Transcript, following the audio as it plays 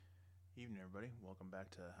Evening, everybody. Welcome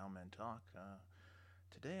back to How Men Talk.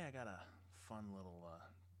 Today, I got a fun little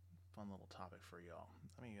topic for y'all.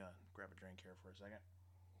 Let me grab a drink here for a second.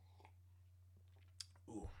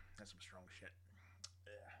 Ooh, that's some strong shit.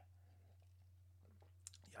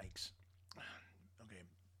 Yikes. Okay,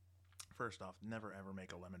 first off, never ever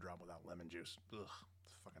make a lemon drop without lemon juice. Ugh,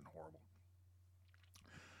 it's fucking horrible.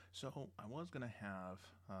 So I was gonna have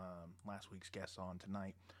last week's guest on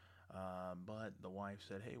tonight, but the wife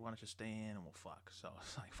said, "Hey, why don't you stay in and we'll fuck?" So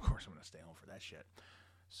it's like, of course I'm gonna stay home for that shit.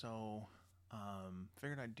 So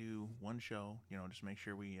figured I'd do one show, just make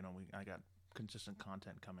sure I got consistent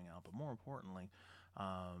content coming out. But more importantly,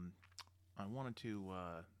 I wanted to,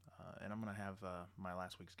 and I'm gonna have my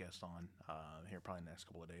last week's guest on here probably in the next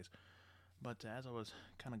couple of days. But as I was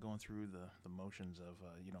kind of going through the motions of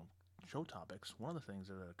show topics, one of the things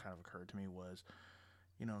that kind of occurred to me was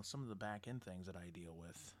some of the back end things that I deal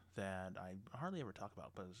with that I hardly ever talk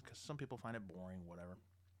about, but because some people find it boring, whatever.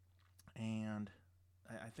 And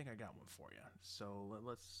I think I got one for you. So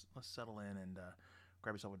let's settle in and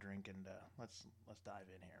grab yourself a drink and let's dive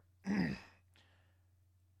in here.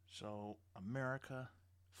 So America,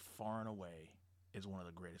 far and away, is one of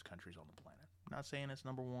the greatest countries on the planet. I'm not saying it's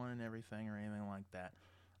number one in everything or anything like that.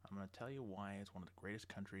 I'm going to tell you why it's one of the greatest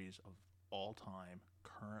countries of all time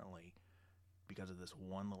currently because of this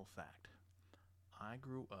one little fact. I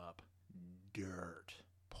grew up dirt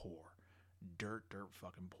poor. Dirt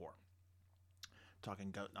fucking poor.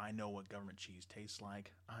 I know what government cheese tastes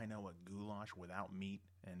like. I know what goulash without meat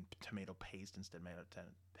and tomato paste instead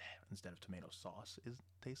of tomato sauce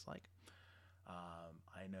tastes like.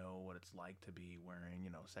 I know what it's like to be wearing,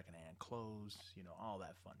 secondhand clothes, all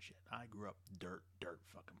that fun shit. I grew up dirt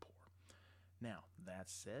fucking poor. Now, that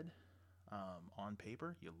said, on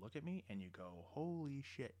paper, you look at me and you go, holy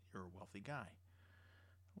shit, you're a wealthy guy.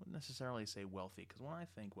 I wouldn't necessarily say wealthy, because when I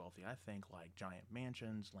think wealthy, I think like giant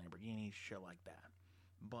mansions, Lamborghinis, shit like that.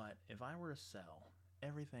 But if I were to sell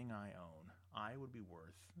everything I own, I would be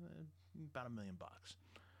worth about $1 million.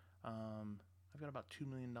 I've got about $2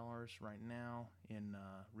 million right now in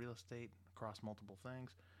real estate across multiple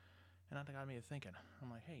things, and that got me to thinking. I'm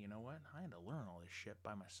like, hey, you know what? I had to learn all this shit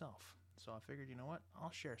by myself. So I figured, you know what?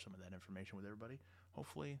 I'll share some of that information with everybody.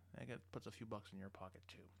 Hopefully, puts a few bucks in your pocket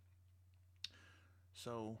too.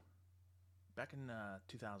 So back in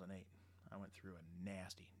 2008, I went through a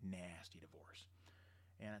nasty divorce.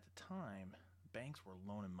 And at the time, banks were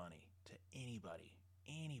loaning money to anybody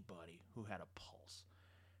who had a pulse.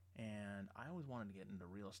 And I always wanted to get into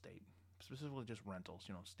real estate, specifically just rentals,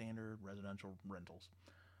 standard residential rentals.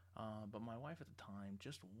 But my wife at the time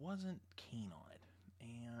just wasn't keen on it.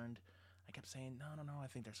 And I kept saying, no, I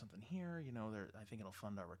think there's something here. I think it'll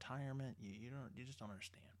fund our retirement. You just don't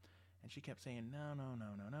understand. And she kept saying,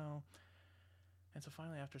 no. And so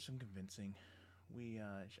finally, after some convincing,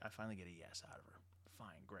 I finally get a yes out of her.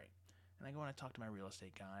 Fine, great. And I go and I talk to my real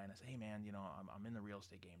estate guy and I say, hey man, I'm in the real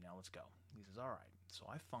estate game now. Let's go. He says, all right. So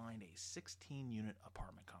I find a 16 unit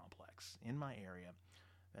apartment complex in my area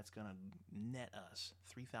that's gonna net us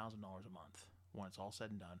 $3,000 a month when it's all said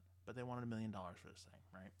and done. But they wanted $1 million for this thing,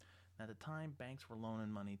 right? And at the time, banks were loaning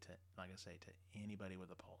money to, like I say, to anybody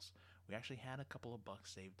with a pulse. We actually had a couple of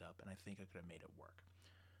bucks saved up, and I think I could have made it work.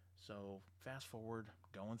 So fast forward,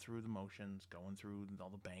 going through the motions, going through all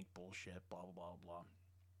the bank bullshit, blah blah blah blah.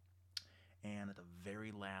 And at the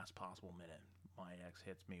very last possible minute, my ex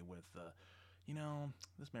hits me with the,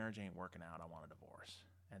 this marriage ain't working out. I want a divorce.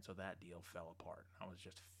 And so that deal fell apart. I was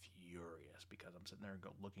just furious because I'm sitting there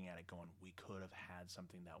looking at it going, we could have had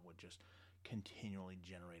something that would just continually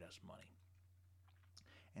generate us money.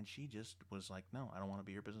 And she just was like, no, I don't want to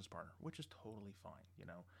be your business partner, which is totally fine.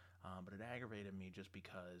 But it aggravated me just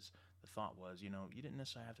because the thought was, you didn't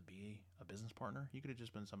necessarily have to be a business partner. You could have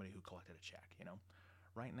just been somebody who collected a check.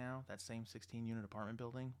 Right now, that same 16 unit apartment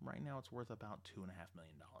building, right now it's worth about $2.5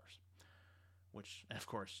 million, which, of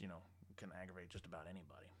course, can aggravate just about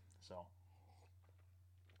anybody.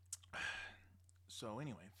 So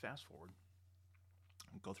anyway, fast forward,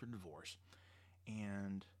 go through divorce,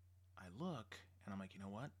 and I look and I'm like, you know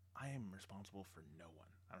what? I am responsible for no one.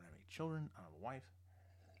 I don't have any children. I don't have a wife.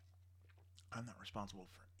 I'm not responsible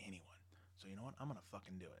for anyone. So you know what? I'm gonna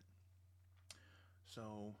fucking do it.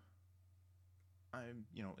 So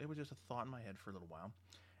it was just a thought in my head for a little while,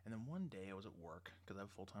 and then one day I was at work because I have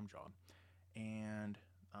a full time job, and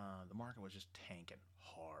the market was just tanking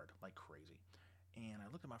hard like crazy. And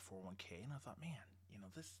I looked at my 401k and I thought, man,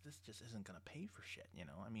 this just isn't gonna pay for shit.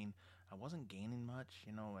 I mean, I wasn't gaining much,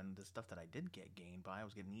 and the stuff that I did get gained by, I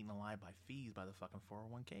was getting eaten alive by fees by the fucking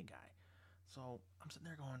 401k guy. So I'm sitting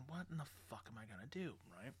there going, what in the fuck am I gonna do,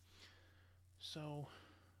 right? So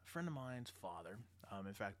friend of mine's father,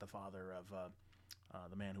 in fact, the father of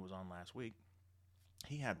the man who was on last week,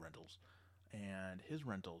 he had rentals, and his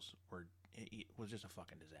rentals it was just a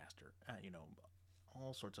fucking disaster.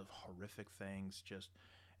 All sorts of horrific things. Just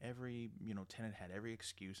every tenant had every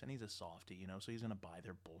excuse, and he's a softie, so he's gonna buy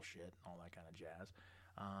their bullshit and all that kind of jazz.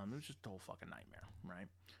 It was just a whole fucking nightmare, right?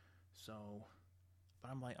 So,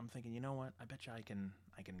 but I'm thinking, you know what? I bet you I can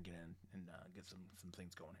get in and get some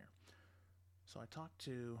things going here. So I talked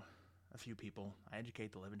to a few people. I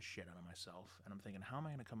educate the living shit out of myself, and I'm thinking, how am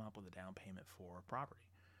I going to come up with a down payment for a property?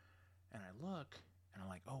 And I look, and I'm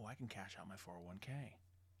like, oh, I can cash out my 401k.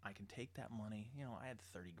 I can take that money. I had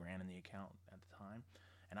 30 grand in the account at the time,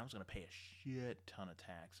 and I was going to pay a shit ton of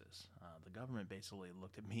taxes. The government basically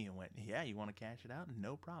looked at me and went, yeah, you want to cash it out?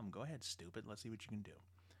 No problem. Go ahead, stupid. Let's see what you can do.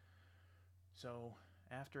 So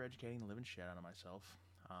after educating the living shit out of myself,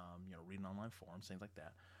 reading online forums, things like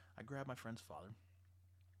that, I grabbed my friend's father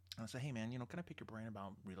and I said, hey man, can I pick your brain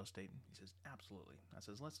about real estate? And he says, absolutely. I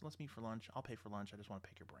says, let's meet for lunch. I'll pay for lunch. I just want to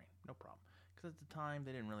pick your brain. No problem. Because at the time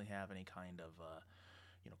they didn't really have any kind of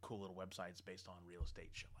cool little websites based on real estate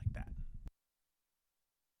shit like that.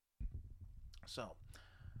 So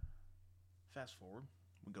fast forward,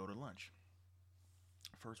 we go to lunch.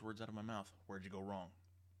 First words out of my mouth, where'd you go wrong?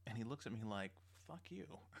 And he looks at me like, fuck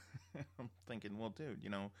you. I'm thinking, well, dude,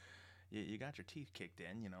 you got your teeth kicked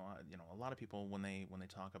in. A lot of people when they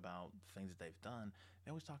talk about things that they've done, they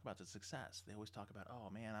always talk about the success. They always talk about, oh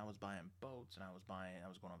man, I was buying boats and I was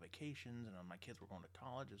going on vacations and my kids were going to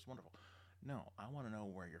college. It's wonderful. No, I want to know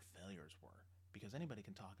where your failures were, because anybody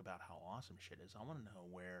can talk about how awesome shit is. I want to know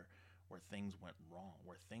where things went wrong,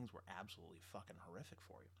 where things were absolutely fucking horrific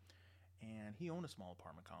for you. And he owned a small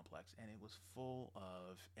apartment complex, and it was full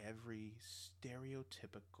of every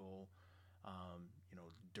stereotypical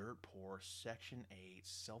dirt poor, Section 8,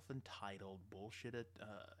 self-entitled bullshit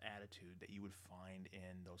attitude that you would find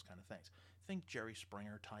in those kind of things. Think Jerry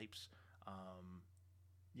Springer types, as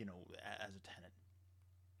a tenant.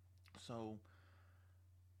 So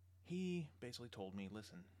he basically told me,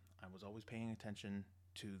 listen, I was always paying attention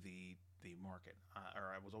to the market,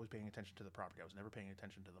 or I was always paying attention to the property. I was never paying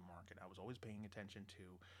attention to the market. I was always paying attention to,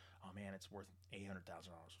 oh man, it's worth $800,000,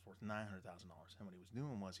 it's worth $900,000. And what he was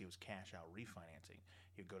doing was he was cash out refinancing.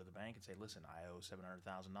 He would go to the bank and say, listen, I owe $700,000.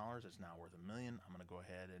 It's now worth $1 million. I'm going to go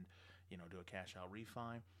ahead and do a cash out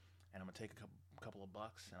refi, and I'm going to take a couple of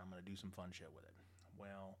bucks and I'm going to do some fun shit with it.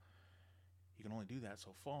 Well, you can only do that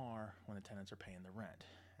so far when the tenants are paying the rent.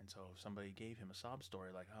 And so if somebody gave him a sob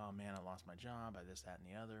story like, oh man, I lost my job, I this, that, and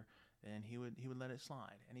the other, then he would let it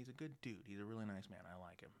slide. And he's a good dude. He's a really nice man. I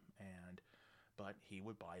like him. But he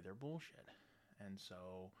would buy their bullshit. And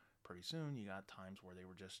so pretty soon you got times where they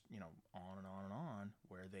were just, on and on and on,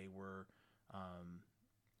 where they were,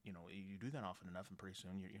 you do that often enough, and pretty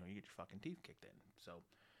soon you get your fucking teeth kicked in. So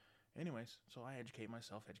anyways, so I educate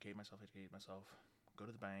myself, go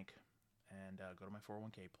to the bank, and go to my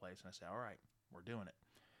 401k place, and I say, all right, we're doing it.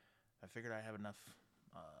 I figured I have enough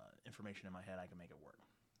information in my head, I can make it work.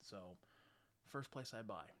 So first place I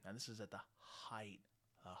buy, now this is at the height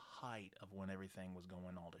of when everything was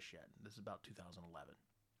going all to shit. This is about 2011.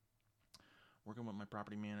 Working with my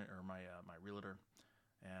property manager, or my realtor,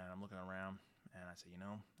 and I'm looking around, and I say,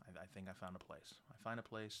 I think I found a place. I find a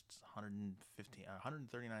place, it's $139,000,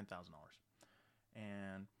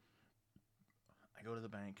 and I go to the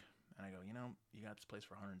bank, and I go, you got this place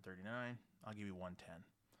for $139, I'll give you $110.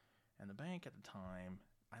 And the bank at the time,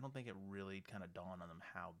 I don't think it really kind of dawned on them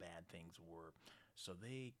how bad things were. So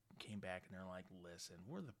they came back and they're like, listen,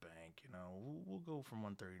 we're the bank, we'll go from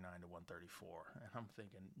 139 to 134. And I'm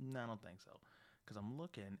thinking, no, I don't think so. Because I'm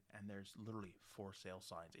looking, and there's literally 4 sale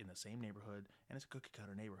signs in the same neighborhood, and it's a cookie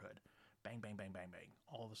cutter neighborhood. Bang, bang, bang, bang, bang,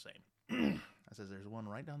 all the same. I says, there's one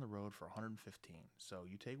right down the road for 115. So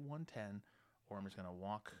you take 110, or I'm just going to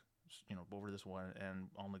walk, over this one, and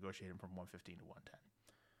I'll negotiate them from 115 to 110.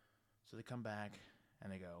 So they come back,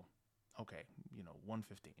 and they go, okay,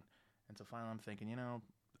 115. And so finally I'm thinking,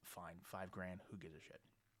 fine, $5,000, who gives a shit?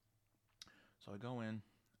 So I go in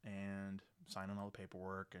and signing all the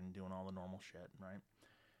paperwork and doing all the normal shit, right?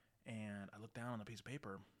 And I look down on the piece of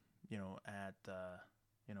paper, at,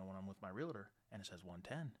 when I'm with my realtor, and it says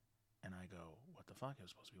 110. And I go, what the fuck? It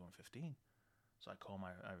was supposed to be 115. So I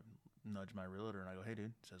nudge my realtor, and I go, hey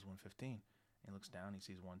dude, it says 115. And he looks down, he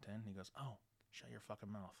sees 110, and he goes, oh, shut your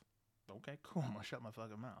fucking mouth. Okay, cool, I'm gonna shut my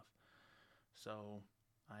fucking mouth. So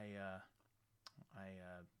I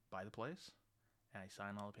buy the place, and I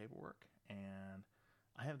sign all the paperwork, and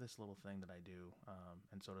I have this little thing that I do,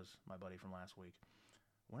 and so does my buddy from last week.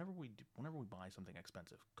 Whenever we buy something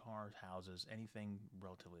expensive, cars, houses, anything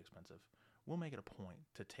relatively expensive, we'll make it a point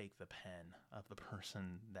to take the pen of the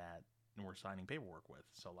person that we're signing paperwork with.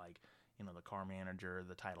 So like, the car manager,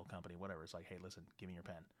 the title company, whatever. It's like, hey, listen, give me your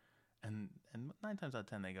pen. And 9 times out of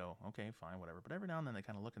 10 they go, okay, fine, whatever. But every now and then they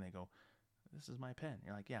kind of look and they go, this is my pen.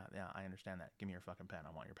 You're like, yeah, I understand that. Give me your fucking pen.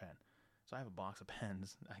 I want your pen. So I have a box of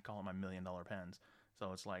pens. I call it my $1 million pens.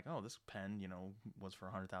 So it's like, oh, this pen, was for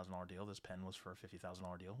a $100,000 deal. This pen was for a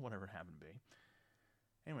 $50,000 deal, whatever it happened to be.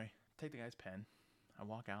 Anyway, take the guy's pen. I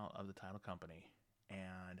walk out of the title company,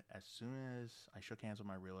 and as soon as I shook hands with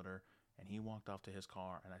my realtor and he walked off to his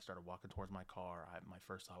car and I started walking towards my car, my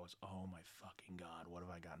first thought was, oh my fucking God, what have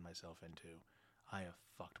I gotten myself into? I have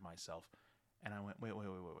fucked myself. And I went, wait,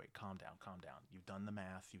 calm down. You've done the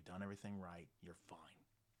math. You've done everything right. You're fine.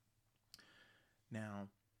 Now,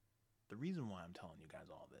 the reason why I'm telling you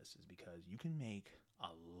guys all this is because you can make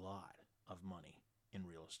a lot of money in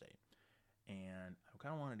real estate. And I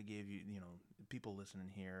kind of wanted to give you, people listening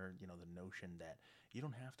here, the notion that you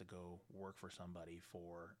don't have to go work for somebody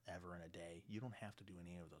forever and a day. You don't have to do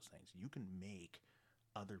any of those things. You can make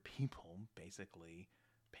other people basically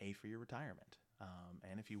pay for your retirement.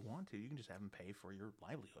 And if you want to, you can just have them pay for your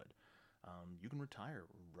livelihood. You can retire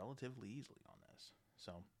relatively easily on this.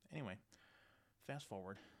 So anyway, fast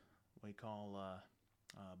forward, we call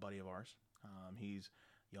a buddy of ours. He's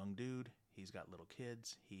a young dude. He's got little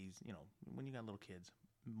kids. He's, when you got little kids,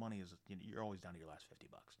 money is, you're always down to your last $50.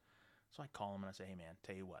 So I call him and I say, hey man,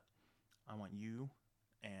 tell you what, I want you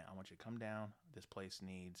to come down. This place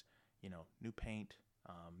needs, new paint,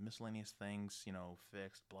 miscellaneous things,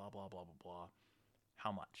 fixed, blah, blah, blah, blah, blah.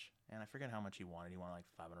 How much? And I forget how much he wanted. He wanted like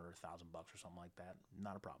 500 or $1,000 or something like that.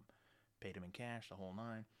 Not a problem. Paid him in cash, the whole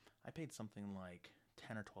nine. I paid something like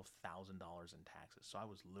 $10,000 or $12,000 in taxes. So I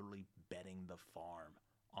was literally betting the farm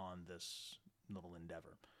on this little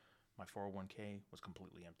endeavor. My 401k was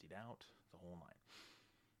completely emptied out, the whole nine.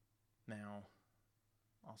 Now,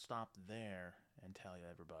 I'll stop there and tell you,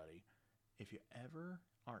 everybody, if you ever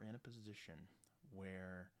are in a position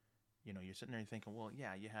where you're sitting there thinking, well,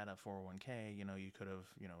 yeah, you had a 401k, you could have,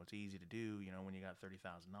 it's easy to do, when you got $30,000.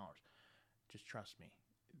 Just trust me.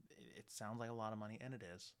 It sounds like a lot of money, and it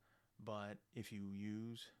is. But if you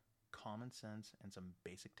use common sense and some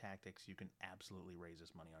basic tactics, you can absolutely raise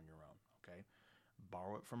this money on your own, okay?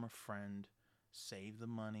 Borrow it from a friend, save the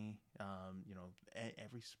money,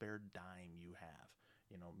 every spare dime you have.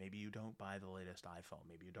 Maybe you don't buy the latest iPhone.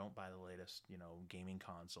 Maybe you don't buy the latest, gaming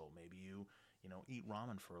console. Maybe you, eat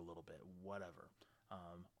ramen for a little bit, whatever.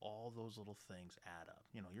 All those little things add up.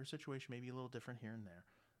 Your situation may be a little different here and there,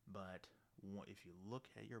 but if you look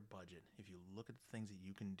at your budget, if you look at the things that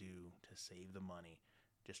you can do to save the money,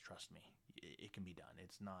 just trust me, it can be done.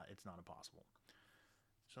 It's not impossible.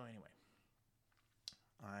 So anyway,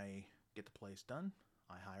 I get the place done.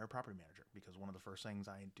 I hire a property manager because one of the first things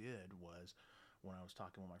I did was when I was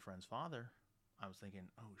talking with my friend's father, I was thinking,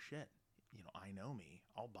 oh shit, I know me.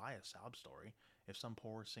 I'll buy a sob story. If some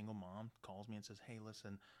poor single mom calls me and says, hey,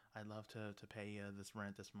 listen, I'd love to pay this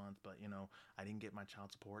rent this month, but, I didn't get my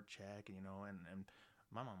child support check, and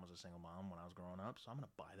my mom was a single mom when I was growing up, so I'm going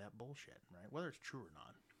to buy that bullshit, right? Whether it's true or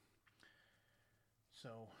not.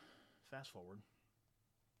 So fast forward,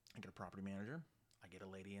 I get a property manager. I get a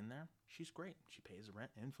lady in there. She's great. She pays the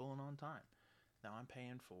rent in full and on time. Now I'm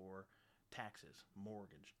paying for taxes,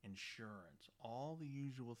 mortgage, insurance, all the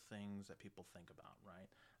usual things that people think about, right?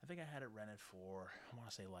 I think I had it rented for, I want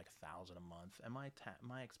to say like $1,000 a month, and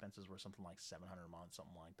my expenses were something like $700 a month,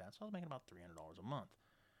 something like that. So I was making about $300 a month.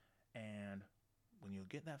 And when you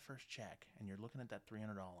get that first check and you're looking at that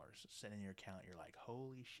 $300 sitting in your account, you're like,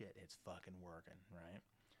 holy shit, it's fucking working, right?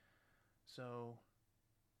 So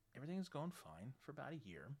everything's going fine for about a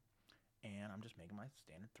year, and I'm just making my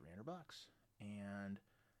standard $300. And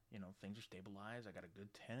things are stabilized. I got a good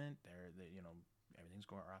tenant there. Everything's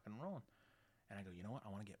going rock and rolling. And I go, you know what? I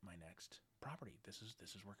want to get my next property. This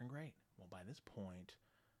is working great. Well, by this point,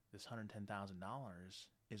 this $110,000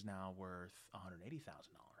 is now worth $180,000.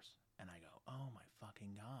 And I go, oh my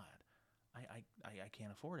fucking God. I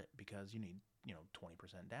can't afford it because you need,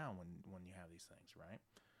 20% down when you have these things, right?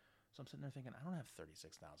 So I'm sitting there thinking, I don't have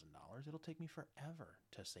 $36,000. It'll take me forever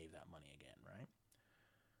to save that money again, right?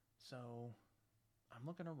 So I'm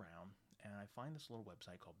looking around and I find this little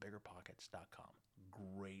website called biggerpockets.com.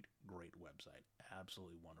 Great website.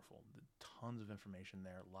 Absolutely wonderful. Tons of information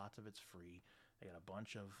there. Lots of it's free. They got a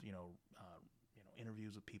bunch of,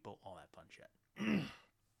 interviews with people, all that fun shit.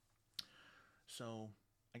 So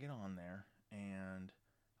I get on there and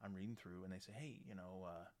I'm reading through and they say, hey,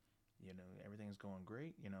 everything's going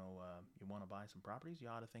great. You want to buy some properties? You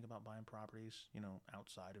ought to think about buying properties,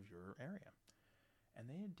 outside of your area. And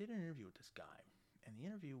they did an interview with this guy. And the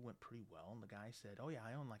interview went pretty well. And the guy said, "Oh yeah,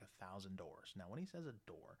 I own like 1,000 doors." Now, when he says a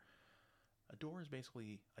door is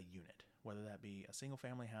basically a unit, whether that be a single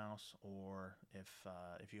family house or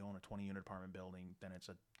if you own a 20 unit apartment building, then it's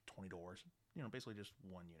a 20 doors. Basically just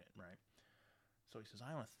one unit, right? So he says,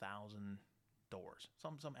 "I own 1,000 doors,"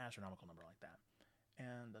 some astronomical number like that.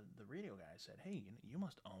 And the radio guy said, "Hey, you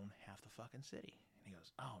must own half the fucking city." And he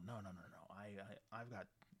goes, "Oh, no, no, no, no. I've got,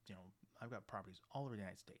 I've got properties all over the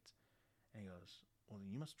United States." And he goes, "Well,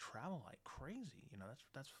 you must travel like crazy.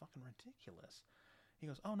 That's fucking ridiculous." He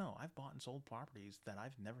goes, "Oh no, I've bought and sold properties that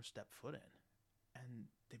I've never stepped foot in." And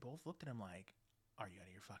they both looked at him like, "Are you out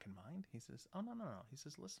of your fucking mind?" He says, "Oh no, no, no." He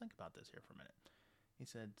says, "Let's think about this here for a minute." He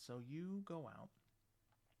said, "So you go out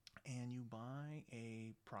and you buy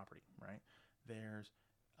a property, right? There's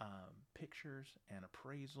pictures and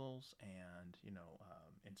appraisals and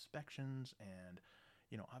inspections and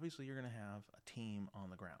obviously you're going to have a team on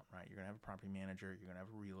the ground, right? You're going to have a property manager, you're going to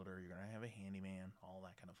have a realtor, you're going to have a handyman, all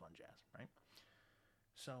that kind of fun jazz, right?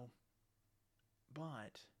 So,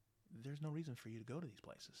 but there's no reason for you to go to these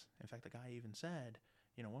places. In fact, the guy even said,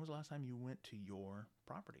 when was the last time you went to your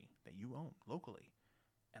property that you own locally?"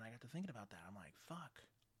 And I got to thinking about that. I'm like, fuck,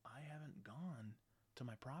 I haven't gone to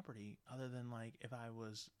my property other than like if I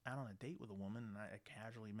was out on a date with a woman and I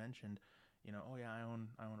casually mentioned, "Oh yeah, I own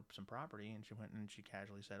some property," and she went and she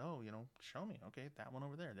casually said, "Oh, show me. Okay, that one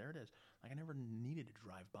over there. There it is." Like I never needed to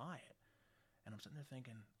drive by it. And I'm sitting there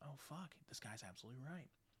thinking, "Oh fuck, this guy's absolutely right."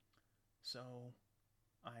 So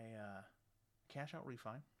I cash out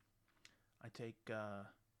refi. I take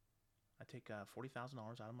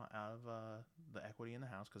 $40,000 out of the equity in the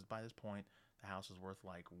house because by this point the house is worth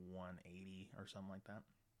like 180 or something like that.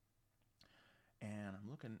 And I'm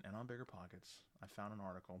looking, and on Bigger Pockets, I found an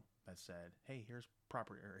article that said, "Hey, here's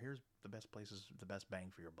property, or here's the best places, the best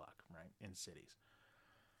bang for your buck, right, in cities."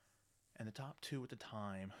 And the top two at the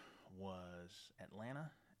time was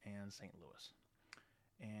Atlanta and St. Louis.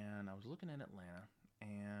 And I was looking at Atlanta,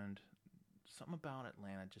 and something about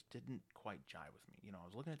Atlanta just didn't quite jive with me. I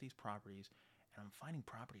was looking at these properties, and I'm finding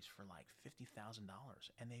properties for like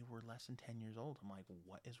 $50,000, and they were less than 10 years old. I'm like,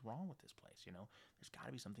 what is wrong with this place? There's got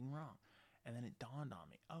to be something wrong. And then it dawned on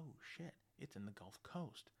me, oh shit, it's in the Gulf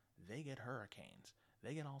Coast. They get hurricanes.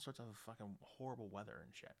 They get all sorts of fucking horrible weather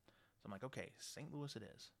and shit. So I'm like, okay, St. Louis it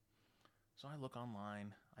is. So I look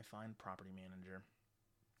online, I find property manager,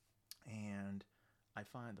 and I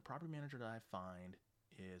find the property manager that I find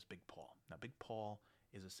is Big Paul. Now, Big Paul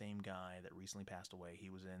is the same guy that recently passed away. He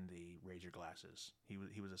was in the Raise Your Glasses. He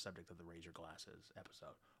was a subject of the Raise Your Glasses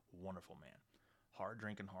episode. Wonderful man. Hard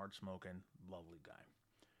drinking, hard smoking, lovely guy.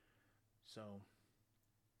 So,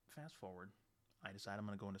 fast forward, I decide I'm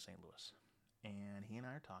going to go into St. Louis. And he and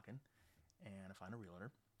I are talking, and I find a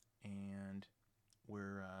realtor, and we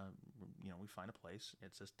find a place.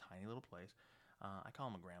 It's this tiny little place. I call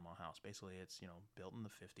him a grandma house. Basically, it's, built in the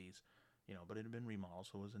 50s, but it had been remodeled,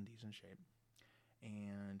 so it was in decent shape.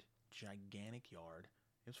 And gigantic yard.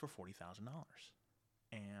 It was for $40,000.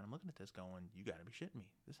 And I'm looking at this going, you got to be shitting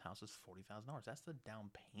me. This house is $40,000. That's the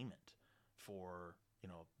down payment for,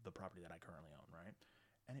 the property that I currently own, right?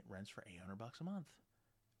 And it rents for $800 a month.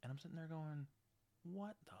 And I'm sitting there going,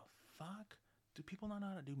 what the fuck? Do people not know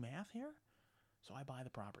how to do math here? So I buy the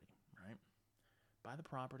property, right? Buy the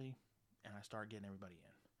property, and I start getting everybody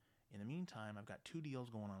in. In the meantime, I've got two deals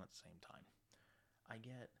going on at the same time. I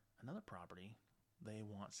get another property. They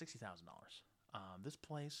want $60,000. This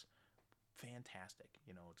place, fantastic.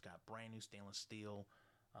 It's got brand new stainless steel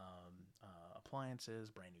appliances,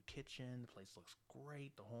 brand new kitchen. The place looks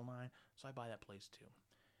great, the whole nine. So I buy that place too.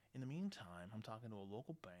 In the meantime, I'm talking to a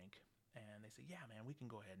local bank, and they say, "Yeah, man, we can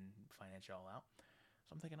go ahead and finance y'all out."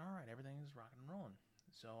 So I'm thinking, all right, everything is rocking and rolling.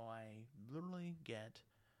 So I literally get,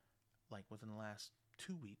 like within the last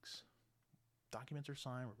 2 weeks, documents are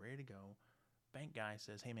signed, we're ready to go. Bank guy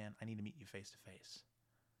says, "Hey man, I need to meet you face to face."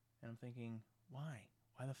 And I'm thinking, why?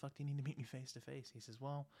 Why the fuck do you need to meet me face to face? He says,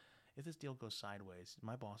 "Well, if this deal goes sideways,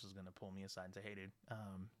 my boss is going to pull me aside and say, 'Hey dude,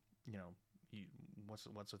 what's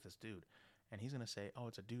with this dude?' And he's going to say, 'Oh,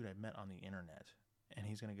 it's a dude I met on the internet.' And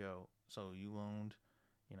he's going to go, 'So you loaned,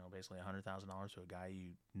 basically $100,000 to a guy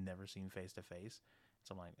you never seen face to face?'"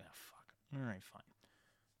 So I'm like, fuck. All right, fine.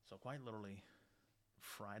 So quite literally,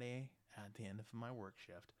 Friday at the end of my work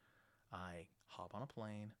shift, I hop on a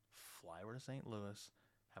plane, fly over to St. Louis,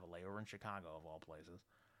 have a layover in Chicago of all places,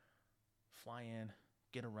 fly in,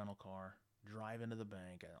 get a rental car, drive into the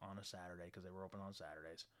bank on a Saturday because they were open on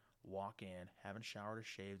Saturdays, walk in, haven't showered or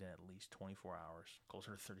shaved in at least 24 hours,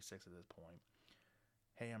 closer to 36 at this point.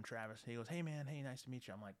 hey, I'm Travis. He goes, hey, man, hey, nice to meet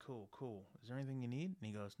you. I'm like, cool, cool. Is there anything you need? And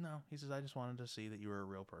he goes, no. He says, I just wanted to see that you were a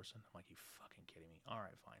real person. I'm like, you fucking kidding me? All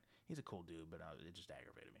right, fine. He's a cool dude, but it just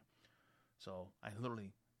aggravated me. So I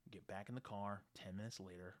literally get back in the car 10 minutes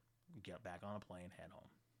later, get back on a plane, head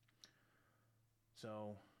home.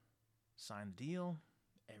 So sign the deal.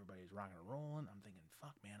 Everybody's rocking and rolling. I'm thinking,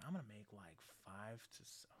 fuck, man, I'm going to make like I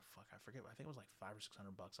forget. I think it was like $500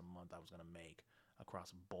 or $600 a month I was going to make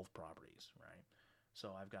across both properties, right?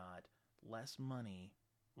 So I've got less money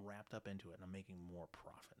wrapped up into it, and I'm making more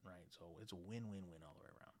profit, right? So it's a win-win-win all the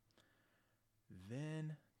way around.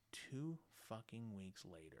 Then 2 fucking weeks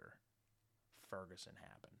later, Ferguson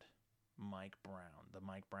happened. Mike Brown, the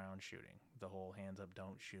Mike Brown shooting, the whole hands up,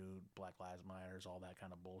 don't shoot, Black Lives Matters, all that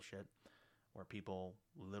kind of bullshit, where people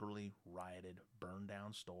literally rioted, burned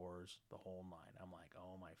down stores, the whole nine. I'm like,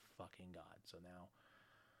 oh my fucking God. So now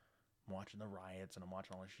I'm watching the riots and I'm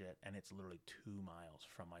watching all this shit, and it's literally 2 miles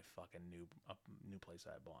from my fucking new place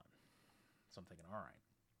that I bought. So I'm thinking, all right,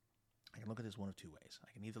 I can look at this one of 2 ways.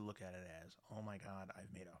 I can either look at it as, oh my God,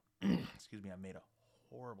 I've made a, I've made a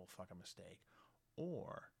horrible fucking mistake,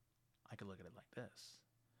 or I could look at it like this.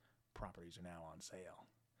 Properties are now on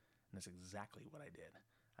sale. And that's exactly what I did.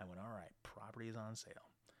 I went, all right, property is on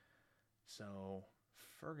sale. So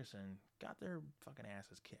Ferguson got their fucking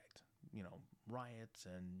asses kicked. You know, riots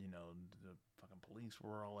and, you know, the fucking police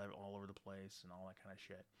were all over the place and all that kind of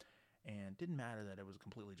shit. And it didn't matter that it was a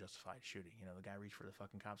completely justified shooting. You know, the guy reached for the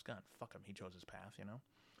fucking cop's gun. Fuck him. He chose his path, you know.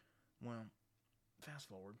 Well, fast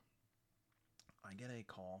forward. I get a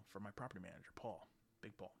call from my property manager, Paul.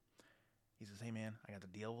 Big Paul. He says, hey, man, I got the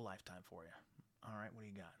deal of a lifetime for you. All right, what do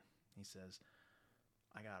you got? He says,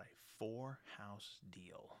 I got a 4-house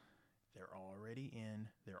deal. They're already in.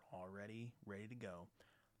 They're already ready to go.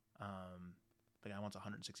 The guy wants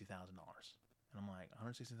 $160,000. And I'm like,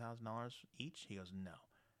 $160,000 each? He goes, no.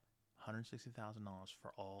 $160,000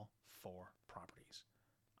 for all 4 properties.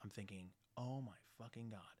 I'm thinking, oh my fucking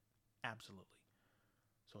God. Absolutely.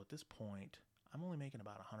 So at this point, I'm only making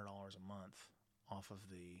about $100 a month off of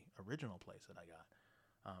the original place that I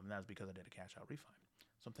got. And that was because I did a cash out refi.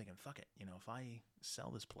 So I'm thinking, fuck it. You know, if I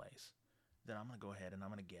sell this place, then I'm going to go ahead and I'm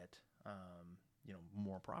going to get, you know,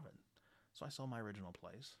 more profit. So I sold my original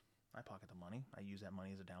place. I pocket the money. I use that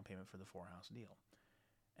money as a down payment for the 4-house deal.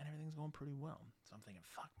 And everything's going pretty well. So I'm thinking,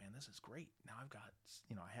 fuck, man, this is great. Now I've got,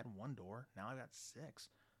 you know, I had 1 door. Now I've got 6.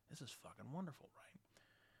 This is fucking wonderful, right?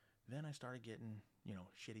 Then I started getting, you know,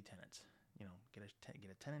 shitty tenants. You know, get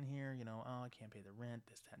a tenant here, you know, oh, I can't pay the rent,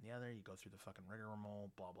 this, that, and the other. You go through the fucking rigmarole,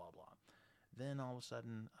 blah, blah, blah. Then all of a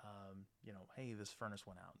sudden, you know, hey, this furnace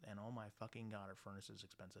went out. And oh my fucking God, our furnace is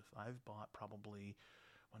expensive. I've bought probably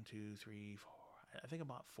 1, 2, 3, 4. I think I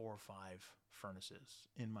bought 4 or 5 furnaces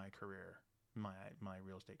in my career, my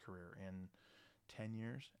real estate career in 10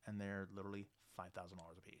 years. And they're literally $5,000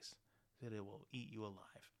 a piece. That it will eat you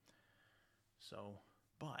alive. So,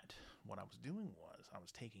 but what I was doing was I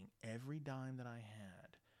was taking every dime that I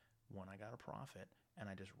had when I got a profit, and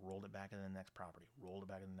I just rolled it back into the next property, rolled it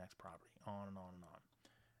back into the next property, on and on and on.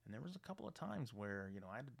 And there was a couple of times where, you know,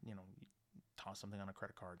 I had, you know, toss something on a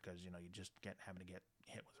credit card because, you know, you just having to get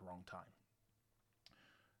hit with the wrong time.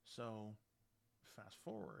 So fast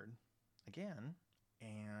forward again,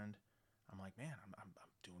 and I'm like, man, I'm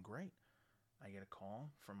doing great. I get a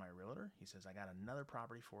call from my realtor. He says, I got another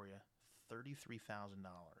property for you, $33,000,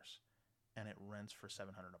 and it rents for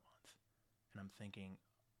 $700 a month. And I'm thinking,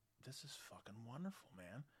 this is fucking wonderful,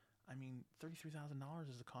 man. I mean, $33,000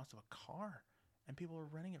 is the cost of a car, and people are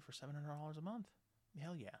renting it for $700 a month.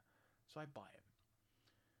 Hell yeah. So I buy it.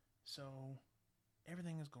 So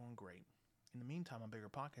everything is going great. In the meantime, on Bigger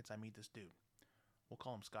Pockets, I meet this dude. We'll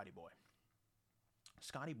call him Scotty Boy.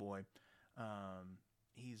 Scotty Boy,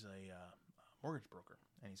 he's a mortgage broker.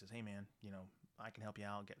 And he says, hey, man, you know, I can help you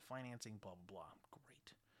out, get financing, blah, blah, blah.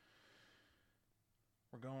 Great.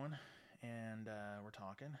 We're going, and we're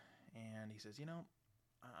talking. And he says, you know,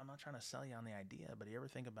 I'm not trying to sell you on the idea, but do you ever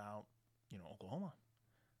think about, you know, Oklahoma?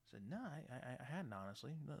 I said, no, I hadn't,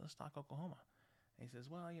 honestly. Let's talk Oklahoma. And he says,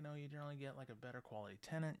 well, you know, you generally get like a better quality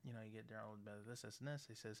tenant. You know, you get generally better this, and this.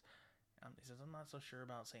 He says, I'm not so sure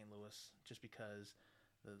about St. Louis just because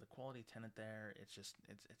the quality tenant there, it's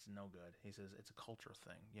no good. He says, it's a culture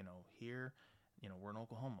thing. You know, here, you know, we're in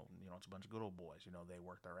Oklahoma. You know, it's a bunch of good old boys. You know, they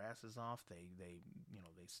work their asses off. They you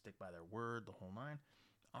know, they stick by their word, the whole nine.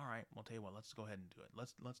 All right, well, tell you what, let's go ahead and do it.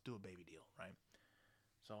 Let's do a baby deal, right?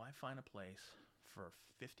 So I find a place for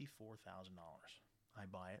 $54,000. I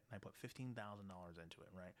buy it, and I put $15,000 into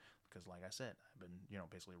it, right? Because like I said, I've been, you know,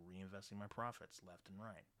 basically reinvesting my profits left and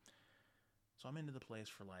right. So I'm into the place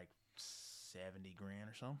for like 70 grand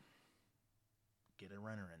or so. get a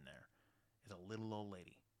renter in there. Is a little old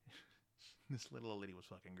lady. This little old lady was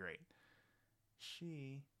fucking great.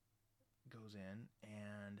 She goes in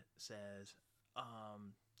and says,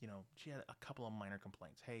 she had a couple of minor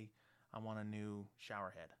complaints. Hey, I want a new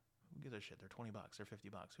shower head. Who gives a shit? They're $20. They're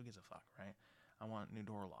 $50. Who gives a fuck, right? I want new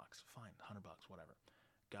door locks. Fine, $100, whatever.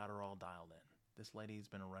 Got her all dialed in. This lady's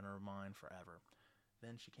been a renter of mine forever.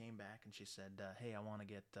 Then she came back and she said, hey, I want to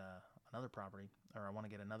get another property, or I want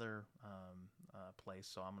to get another place,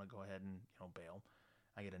 so I'm going to go ahead and bail.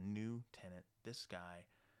 I get a new tenant. This guy,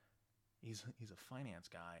 he's a finance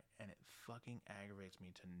guy, and it fucking aggravates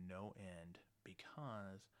me to no end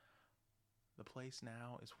because the place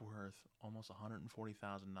now is worth almost $140,000.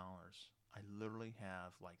 I literally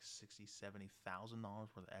have like $60,000-$70,000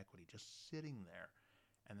 worth of equity just sitting there,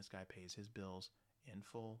 and this guy pays his bills in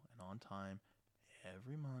full and on time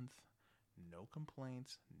every month. No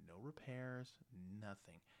complaints, no repairs,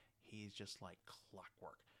 nothing. He's just like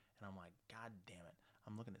clockwork. And I'm like, God damn it.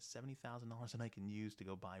 I'm looking at $70,000 that I can use to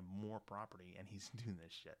go buy more property, and he's doing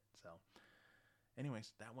this shit. So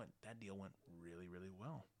anyways, that deal went really, really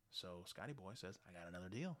well. So Scotty Boy says, I got another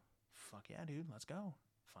deal. Fuck yeah, dude, let's go.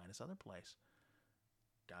 Find this other place.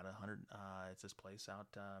 Got it's this place out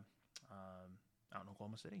in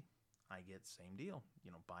Oklahoma City. I get same deal,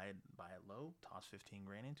 buy it low, toss 15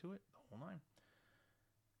 grand into it, the whole nine.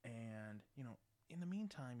 And, in the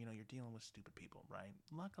meantime, you're dealing with stupid people, right?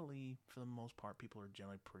 Luckily, for the most part, people are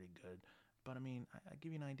generally pretty good. But I mean, I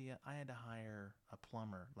give you an idea. I had to hire a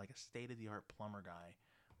plumber, like a state-of-the-art plumber guy,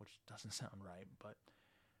 which doesn't sound right, but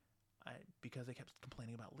because they kept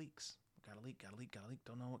complaining about leaks. Got a leak,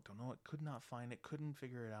 don't know it, could not find it, couldn't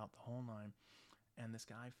figure it out, the whole nine. And this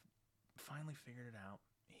guy finally figured it out.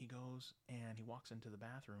 He goes and he walks into the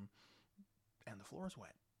bathroom and the floor is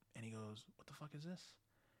wet. And he goes, what the fuck is this?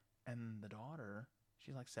 And the daughter,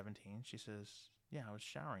 she's like 17. She says, yeah, I was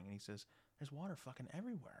showering. And he says, there's water fucking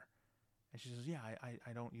everywhere. And she says, yeah,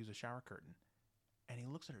 I don't use a shower curtain. And he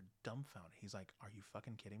looks at her dumbfounded. He's like, are you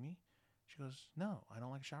fucking kidding me? She goes, no, I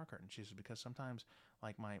don't like a shower curtain. She says, because sometimes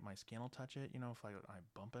like my skin will touch it, if I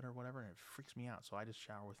bump it or whatever, and it freaks me out. So I just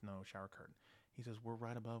shower with no shower curtain. He says, we're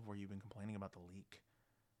right above where you've been complaining about the leak.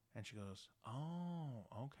 And she goes, oh,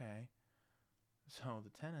 okay. So the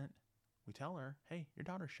tenant, we tell her, hey, your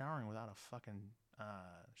daughter's showering without a fucking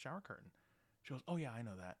shower curtain. She goes, oh yeah, I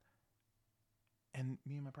know that. And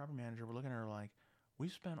me and my property manager were looking at her like, we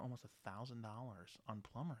spent almost $1,000 on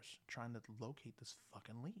plumbers trying to locate this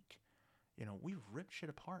fucking leak. We've ripped shit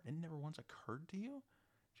apart. It never once occurred to you?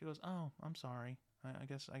 She goes, oh, I'm sorry. I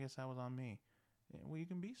guess that was on me. Well, you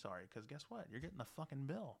can be sorry, because guess what? You're getting a fucking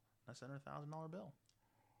bill. I sent her $1,000 bill.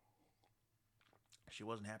 She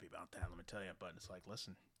wasn't happy about that, let me tell you. But it's like,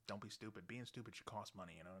 listen, don't be stupid. Being stupid should cost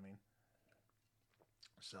money, you know what I mean?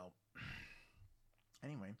 So,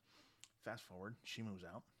 anyway, fast forward. She moves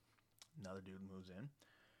out. Another dude moves in.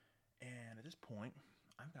 And at this point,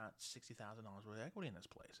 I've got $60,000 worth of equity in this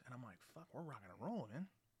place. And I'm like, fuck, we're rocking and rolling, man.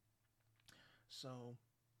 So,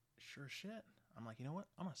 sure shit. I'm like, you know what?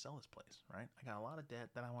 I'm going to sell this place, right? I got a lot of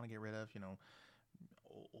debt that I want to get rid of,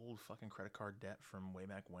 old fucking credit card debt from way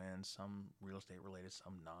back when, some real estate related,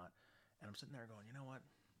 some not. And I'm sitting there going, you know what?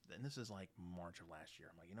 And this is like March of last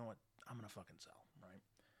year. I'm like, you know what? I'm going to fucking sell, right?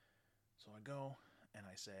 So I go and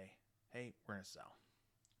I say, hey, we're going to sell.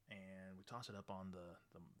 And we toss it up on the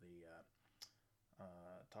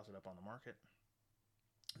market.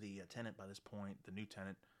 The tenant, by this point, the new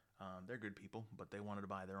tenant, they're good people, but they wanted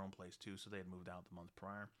to buy their own place too, so they had moved out the month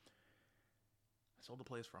prior. I sold the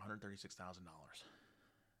place for $136,000.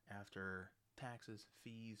 After taxes,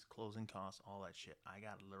 fees, closing costs, all that shit, I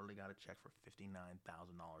literally got a check for $59,000,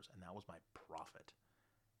 and that was my profit.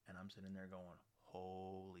 And I'm sitting there going,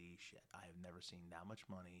 holy shit, I have never seen that much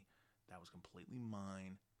money. That was completely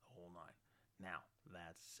mine, the whole nine. Now,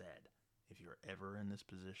 that said, if you're ever in this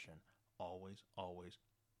position, always, always,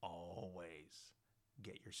 always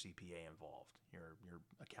get your CPA involved, your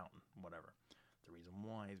accountant, whatever. The reason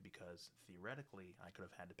why is because theoretically I could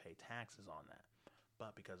have had to pay taxes on that.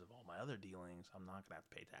 But because of all my other dealings, I'm not going to have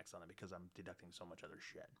to pay tax on it because I'm deducting so much other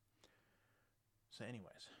shit. So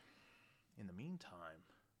anyways, in the meantime,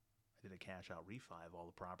 I did a cash out refi of all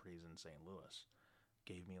the properties in St. Louis.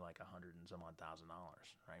 Gave me like $100,000 and some odd,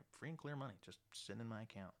 right? Free and clear money, just sitting in my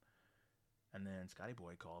account. And then Scotty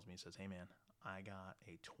Boy calls me and says, hey man, I got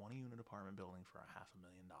a 20-unit apartment building for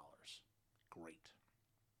 $500,000. Great.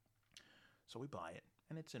 So we buy it,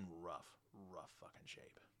 and it's in rough fucking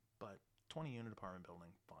shape. But 20-unit apartment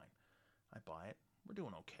building, fine. I buy it. We're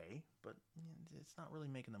doing okay, but it's not really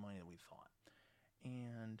making the money that we thought.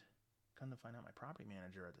 And come to find out, my property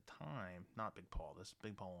manager at the time, not Big Paul.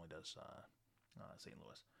 Big Paul only does St.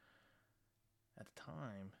 Louis. At the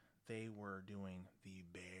time, they were doing the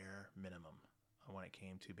bare minimum when it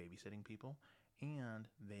came to babysitting people, and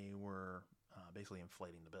they were basically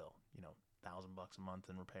inflating the bill. $1,000 a month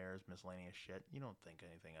in repairs, miscellaneous shit. You don't think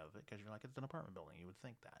anything of it because you're like, it's an apartment building. You would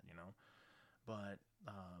think that. But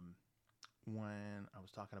when I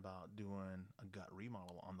was talking about doing a gut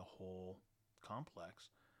remodel on the whole complex,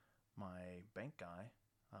 my bank guy,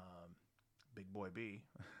 Big Boy B,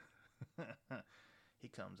 he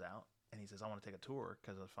comes out and he says, I want to take a tour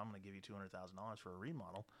because if I'm going to give you $200,000 for a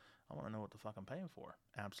remodel, I want to know what the fuck I'm paying for.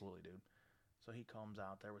 Absolutely, dude. So he comes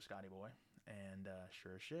out there with Scotty Boy, and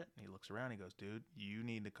sure as shit, he looks around. He goes, dude, you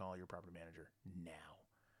need to call your property manager now.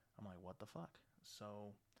 I'm like, what the fuck?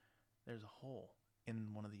 So there's a hole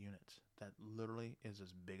in one of the units that literally is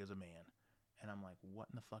as big as a man. And I'm like, what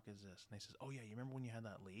in the fuck is this? And he says, oh yeah, you remember when you had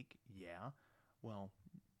that leak? Yeah. Well,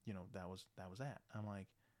 that was that. I'm like,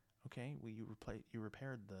 okay, well, you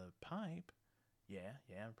repaired the pipe. Yeah,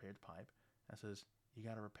 I repaired the pipe. I says, you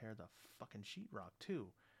got to repair the fucking sheetrock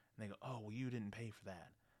too. And they go, oh, well, you didn't pay for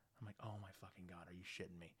that. I'm like, oh my fucking God, are you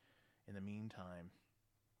shitting me? In the meantime,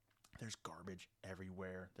 there's garbage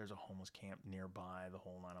everywhere. There's a homeless camp nearby, the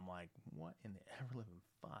whole nine. I'm like, what in the ever-living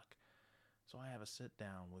fuck? So I have a sit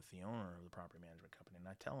down with the owner of the property management company, and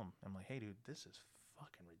I tell him, I'm like, hey, dude, this is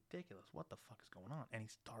fucking ridiculous. What the fuck is going on? And he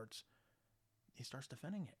starts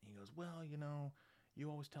defending it. He goes, well, you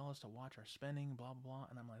always tell us to watch our spending, blah, blah, blah.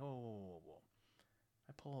 And I'm like, whoa.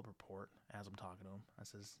 I pull up a report as I'm talking to him. I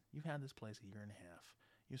says, you've had this place a year and a half.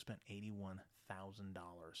 You spent $81,000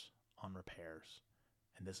 on repairs,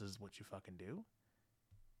 and this is what you fucking do?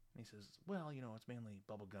 And he says, well, it's mainly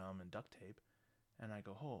bubble gum and duct tape. And I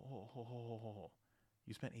go, ho.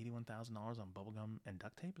 You spent $81,000 on bubble gum and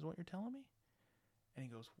duct tape is what you're telling me? And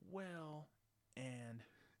he goes, well, and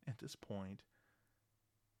at this point,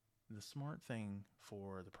 the smart thing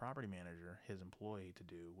for the property manager, his employee, to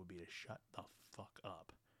do would be to shut the fuck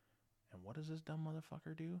up. And what does this dumb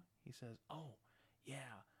motherfucker do? He says, oh,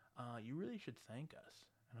 yeah, you really should thank us.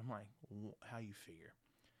 And I'm like, how you figure?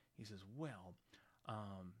 He says, well,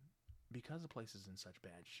 because the place is in such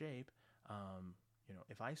bad shape,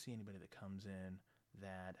 if I see anybody that comes in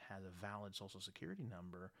that has a valid social security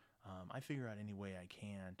number, I figure out any way I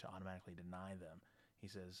can to automatically deny them. He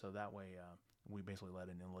says, so that way we basically let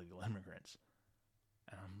in illegal immigrants.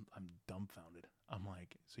 And I'm dumbfounded. I'm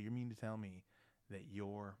like, so you mean to tell me that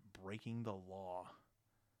you're breaking the law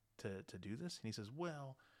to do this? And he says,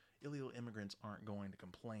 well, illegal immigrants aren't going to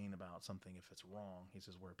complain about something if it's wrong. He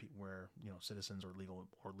says where citizens or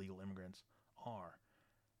legal immigrants are.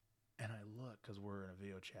 And I look, because we're in a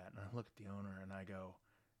video chat, and I look at the owner and I go,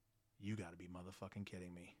 you got to be motherfucking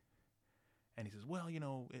kidding me. And he says, well,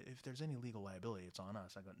 if there's any legal liability, it's on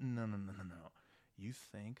us. I go, no. You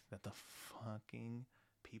think that the fucking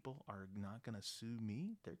people are not going to sue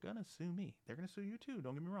me? They're going to sue me. They're going to sue you too,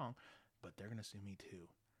 don't get me wrong. But they're going to sue me too.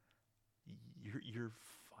 You're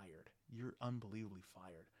fired. You're unbelievably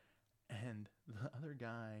fired. And the other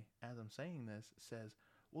guy, as I'm saying this, says,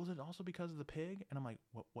 well, is it also because of the pig? And I'm like,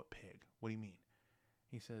 what pig? What do you mean?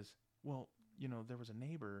 He says, well, there was a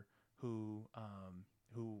neighbor who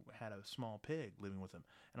had a small pig living with him.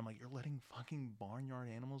 And I'm like, you're letting fucking barnyard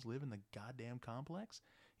animals live in the goddamn complex?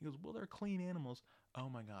 He goes, well, they're clean animals. Oh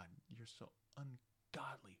my God, you're so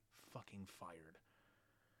ungodly fucking fired.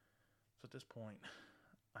 So at this point,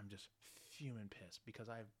 I'm just fuming pissed because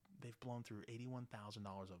they've blown through $81,000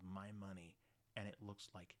 of my money and it looks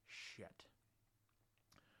like shit.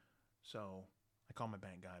 So I call my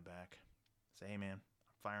bank guy back, say, hey man, I'm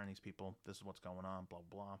firing these people. This is what's going on, blah,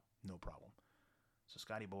 blah, no problem. So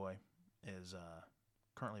Scotty Boy is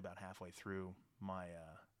currently about halfway through my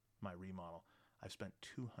remodel. I've spent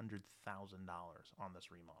 $200,000 on this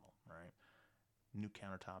remodel, right? New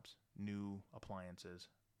countertops, new appliances,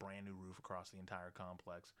 brand new roof across the entire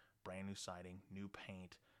complex, brand new siding, new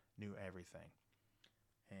paint, new everything.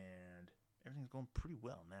 And everything's going pretty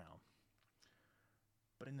well now.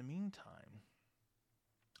 But in the meantime,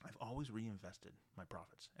 I've always reinvested my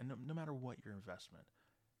profits. And no matter what your investment,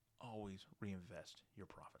 always reinvest your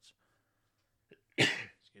profits.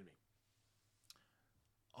 Excuse me.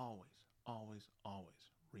 Always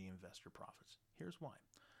reinvest your profits. Here's why.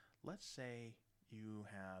 Let's say you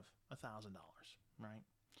have $1,000, right?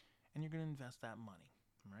 And you're going to invest that money,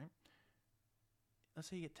 right? Let's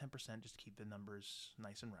say you get 10% just to keep the numbers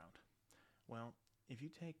nice and round. Well, if you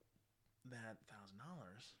take that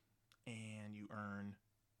 $1,000 and you earn,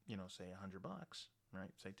 say $100,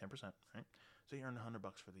 right? Say 10%, right? So you earn $100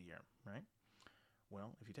 for the year, right?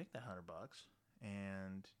 Well, if you take that $100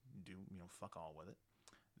 and do, fuck all with it,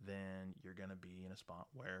 then you're going to be in a spot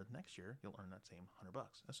where next year you'll earn that same $100,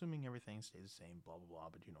 assuming everything stays the same, blah, blah, blah,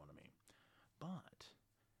 but you know what I mean. But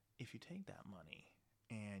if you take that money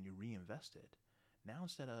and you reinvest it, now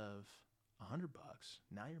instead of $100,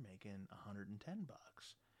 now you're making $110. And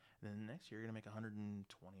then next year you're gonna make 120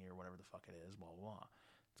 or whatever the fuck it is, blah blah blah.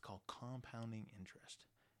 It's called compounding interest,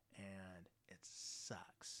 and it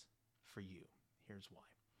sucks for you. Here's why.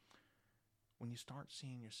 When you start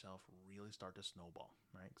seeing yourself really start to snowball,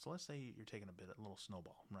 right? So let's say you're taking a little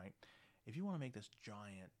snowball, right? If you want to make this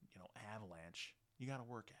giant, avalanche, you got to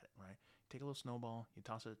work at it, right? Take a little snowball, you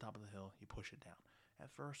toss it at the top of the hill, you push it down.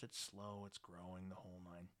 At first, it's slow, it's growing, the whole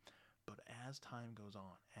nine. But as time goes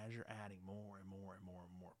on, as you're adding more and more and more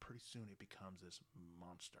and more, pretty soon it becomes this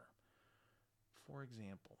monster. For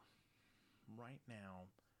example, right now,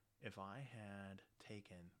 if I had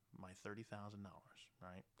taken my $30,000,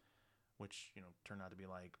 right, which, turned out to be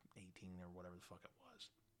like 18 or whatever the fuck it was.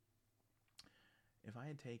 If I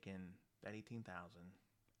had taken that 18,000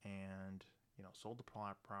 and, sold the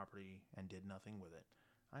property and did nothing with it,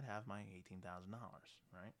 I'd have my $18,000,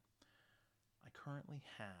 right? I currently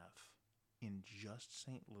have in just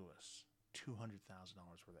St. Louis $200,000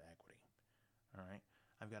 worth of equity. All right.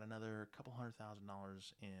 I've got another couple $100,000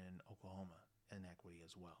 in Oklahoma in equity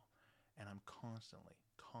as well. And I'm constantly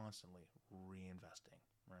reinvesting,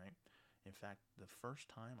 right? In fact, the first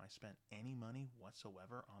time I spent any money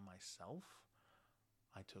whatsoever on myself,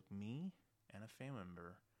 I took me and a family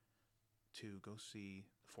member to go see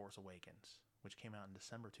The Force Awakens, which came out in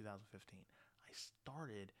December 2015. I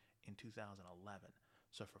started in 2011.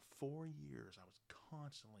 So for 4 years, I was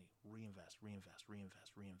constantly reinvest.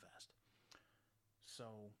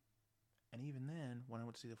 So, and even then, when I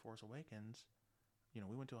went to see The Force Awakens,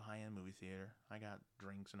 we went to a high-end movie theater. I got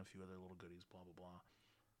drinks and a few other little goodies, blah, blah, blah.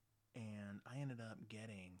 And I ended up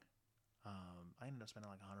spending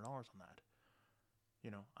like $100 on that.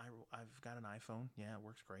 I've got an iPhone. Yeah, it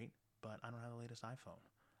works great, but I don't have the latest iPhone.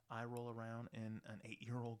 I roll around in an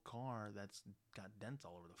 8-year-old car that's got dents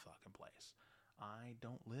all over the fucking place. I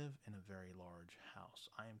don't live in a very large house.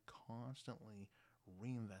 I am constantly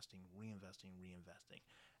reinvesting.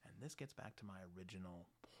 And this gets back to my original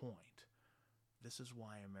point. This is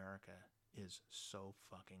why America is so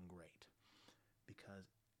fucking great. Because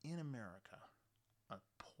in America, a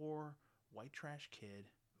poor white trash kid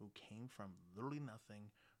who came from literally nothing,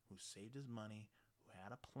 who saved his money, who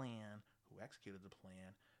had a plan, who executed the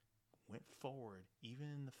plan, went forward, even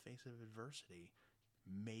in the face of adversity,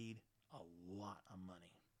 made a lot of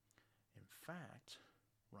money. In fact,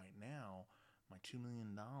 right now, my $2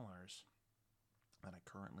 million that I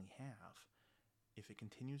currently have, if it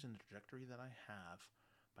continues in the trajectory that I have,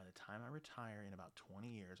 by the time I retire in about 20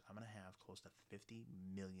 years, I'm going to have close to $50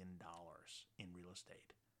 million in real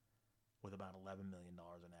estate with about $11 million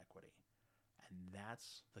in equity. And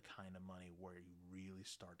that's the kind of money where you really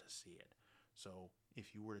start to see it. So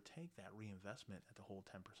if you were to take that reinvestment at the whole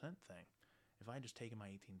 10% thing, if I had just taken my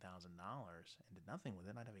 $18,000 and did nothing with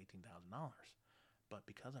it, I'd have $18,000. But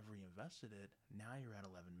because I've reinvested it, now you're at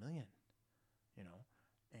 11 million,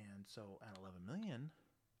 And so at 11 million,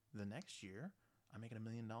 the next year, I'm making $1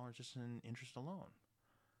 million just in interest alone.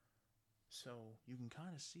 So you can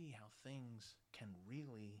kind of see how things can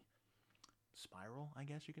really spiral, I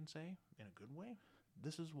guess you can say, in a good way.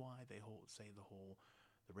 This is why they say the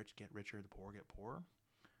rich get richer, the poor get poorer.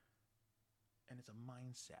 And it's a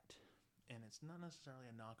mindset. And it's not necessarily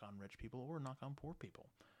a knock on rich people or a knock on poor people.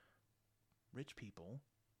 Rich people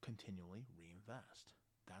continually reinvest.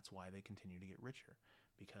 That's why they continue to get richer.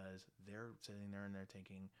 Because they're sitting there and they're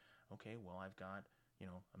thinking, okay, well, I've got, $1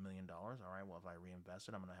 million. All right, well, if I reinvest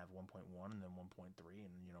it, I'm going to have 1.1 and then 1.3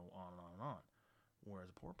 and, on and on and on. Whereas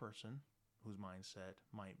a poor person whose mindset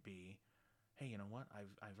might be, hey, you know what?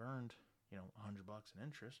 I've earned, $100 in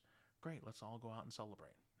interest. Great, let's all go out and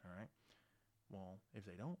celebrate. All right. Well, if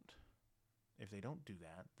they don't do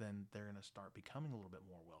that, then they're going to start becoming a little bit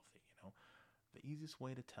more wealthy. The easiest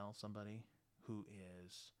way to tell somebody who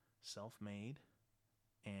is self-made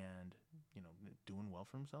and, doing well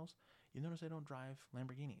for themselves, you notice they don't drive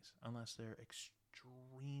Lamborghinis unless they're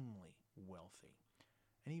extremely wealthy.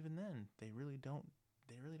 And even then, they really don't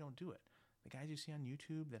do it. The guys you see on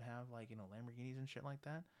YouTube that have Lamborghinis and shit like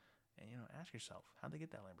that, and ask yourself, how'd they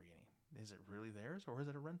get that Lamborghini? Is it really theirs or is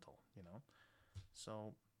it a rental?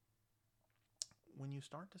 So when you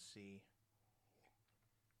start to see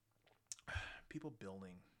people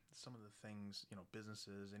building some of the things,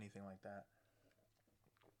 businesses, anything like that,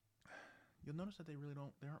 you'll notice that they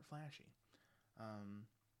aren't flashy.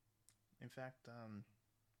 In fact,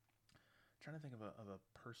 trying to think of a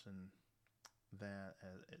person that,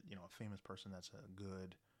 a famous person that's a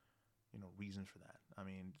good reasons for that. I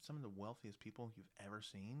mean, some of the wealthiest people you've ever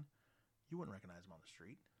seen, you wouldn't recognize them on the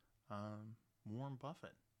street. Warren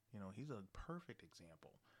Buffett, he's a perfect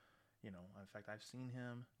example. In fact, I've seen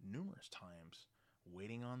him numerous times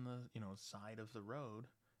waiting on the, side of the road,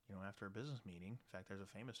 after a business meeting. In fact, there's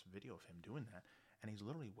a famous video of him doing that, and he's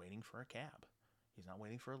literally waiting for a cab. He's not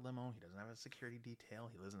waiting for a limo. He doesn't have a security detail.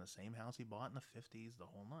 He lives in the same house he bought in the 50s, the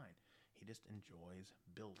whole nine. He just enjoys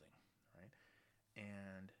building, right?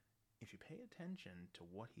 And if you pay attention to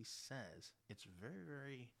what he says, it's very,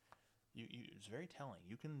 very, it's very telling.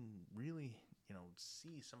 You can really,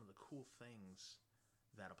 see some of the cool things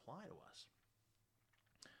that apply to us.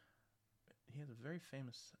 He has a very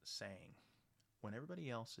famous saying: when everybody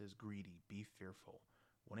else is greedy, be fearful.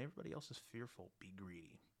 When everybody else is fearful, be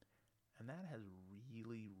greedy. And that has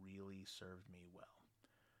really, really served me well.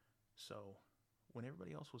 So when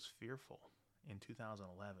everybody else was fearful in 2011,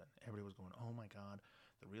 everybody was going, oh my God,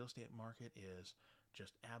 the real estate market is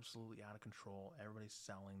just absolutely out of control. Everybody's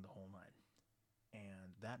selling the whole nine.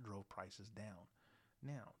 And that drove prices down.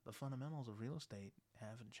 Now, the fundamentals of real estate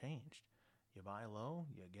haven't changed. You buy low,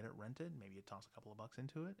 you get it rented, maybe you toss a couple of bucks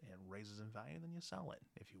into it, it raises in value, then you sell it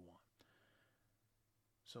if you want.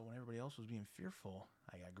 So when everybody else was being fearful,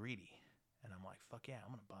 I got greedy. And I'm like, fuck yeah,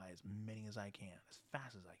 I'm going to buy as many as I can, as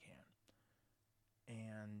fast as I can.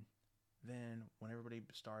 And then when everybody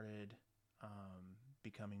started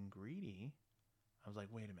becoming greedy, I was like,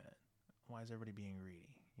 wait a minute, why is everybody being greedy?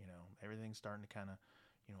 Everything's starting to kind of,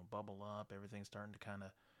 bubble up. Everything's starting to kind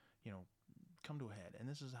of, come to a head. And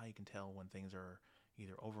this is how you can tell when things are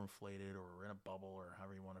either overinflated or in a bubble or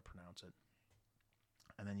however you want to pronounce it.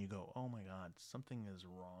 And then you go, oh my God, something is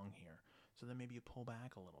wrong here. So then maybe you pull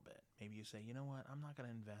back a little bit. Maybe you say, you know what, I'm not going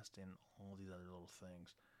to invest in all these other little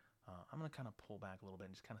things. I'm going to kind of pull back a little bit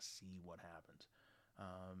and just kind of see what happens.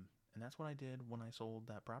 And that's what I did when I sold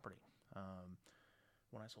that property.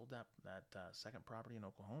 When I sold that second property in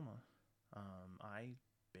Oklahoma, I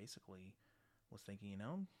basically was thinking,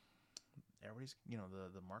 everybody's,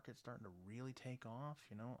 the market's starting to really take off.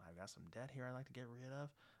 I've got some debt here I'd like to get rid of.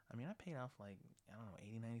 I mean, I paid off like, I don't know,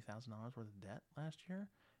 $80,000, $90,000 worth of debt last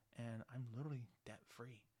year, and I'm literally debt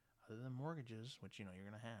free, other than mortgages, which, you're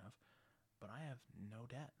going to have. But I have no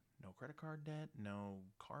debt, no credit card debt, no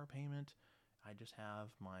car payment. I just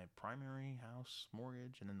have my primary house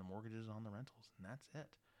mortgage and then the mortgages on the rentals, and that's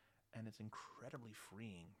it. And it's incredibly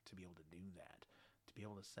freeing to be able to do that, to be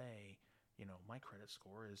able to say, my credit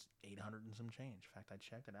score is 800 and some change. In fact, I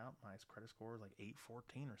checked it out. My credit score is like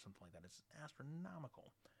 814 or something like that. It's astronomical.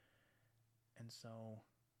 And so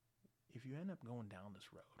if you end up going down this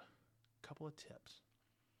road, a couple of tips.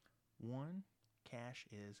 One, cash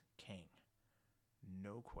is king.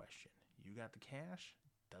 No question. You got the cash,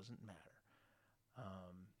 doesn't matter.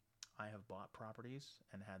 I have bought properties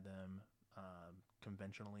and had them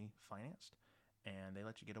conventionally financed, and they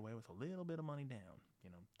let you get away with a little bit of money down,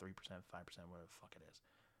 3%, 5%, whatever the fuck it is.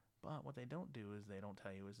 But what they don't do is they don't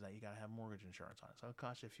tell you is that you got to have mortgage insurance on it. So it'll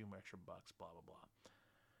cost you a few extra bucks, blah, blah, blah.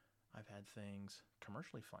 I've had things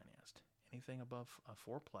commercially financed. Anything above a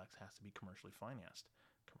fourplex has to be commercially financed.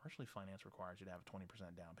 Commercially financed requires you to have a 20%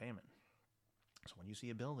 down payment. So when you see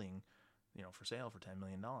a building, for sale for $10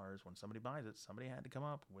 million, when somebody buys it, somebody had to come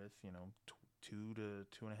up with, $2 to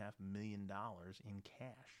 $2.5 million in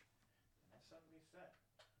cash. And that's something to be said.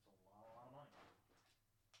 That's a lot of money.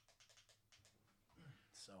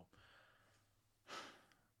 So,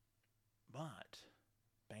 but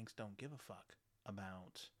banks don't give a fuck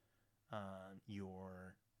about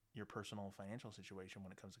your personal financial situation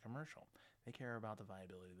when it comes to commercial. They care about the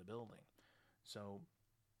viability of the building. So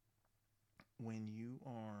when you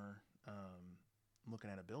are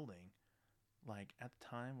looking at a building, like at the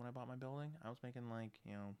time when I bought my building, I was making like,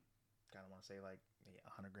 kind of want to say like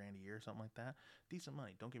 $100,000 a year or something like that. Decent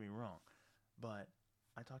money, don't get me wrong. But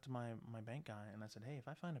I talked to my bank guy and I said, hey, if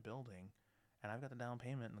I find a building and I've got the down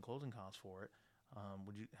payment and the closing costs for it,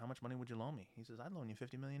 how much money would you loan me? He says, I'd loan you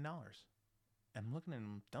 $50 million. And I'm looking at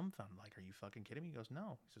him dumbfounded, like, are you fucking kidding me? He goes,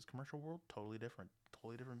 no. He says, commercial world, totally different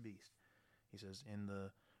beast. He says, in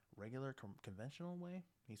the regular conventional way,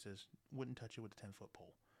 he says, wouldn't touch you with a 10-foot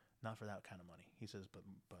pole. Not for that kind of money. He says, but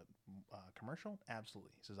commercial,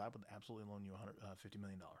 absolutely. He says, I would absolutely loan you $50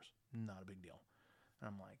 million. Not a big deal. And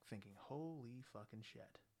I'm like thinking, holy fucking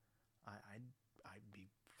shit. I'd be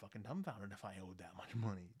fucking dumbfounded if I owed that much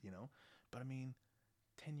money, But I mean,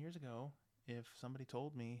 10 years ago, if somebody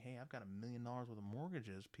told me, hey, I've got $1 million worth of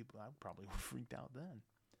mortgages, I probably would have freaked out then.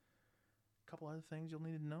 A couple other things you'll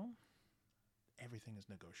need to know. Everything is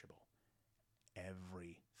negotiable.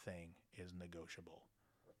 Everything is negotiable.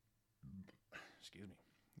 Excuse me.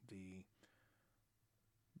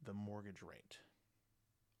 the mortgage rate,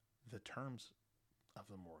 the terms of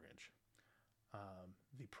the mortgage,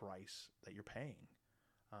 the price that you're paying.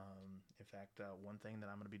 In fact, one thing that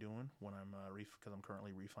I'm going to be doing when I'm because I'm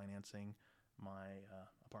currently refinancing my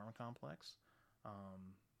apartment complex,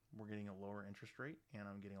 we're getting a lower interest rate and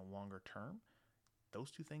I'm getting a longer term.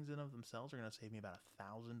 Those two things in of themselves are going to save me about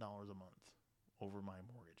 $1,000 a month over my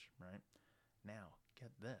mortgage, right? Now,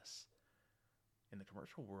 get this. In the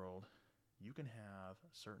commercial world, you can have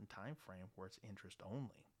a certain time frame where it's interest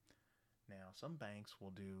only. Now, some banks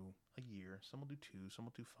will do a year, some will do 2, some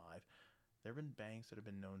will do 5. There have been banks that have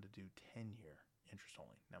been known to do 10-year interest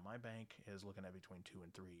only. Now, my bank is looking at between 2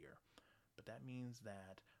 and 3 year, but that means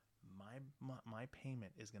that my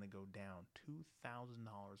payment is going to go down $2,000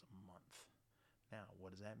 a month. Now,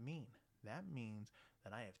 what does that mean? That means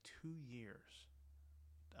that I have 2 years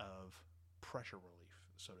of pressure relief,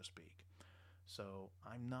 so to speak. So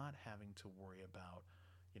I'm not having to worry about,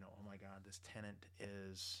 oh my God, this tenant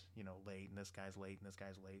is, late, and this guy's late, and this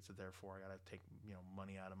guy's late, so therefore I got to take,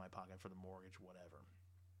 money out of my pocket for the mortgage, whatever.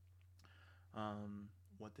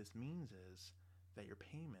 What this means is that your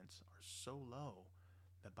payments are so low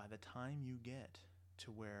that by the time you get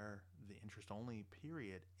to where the interest-only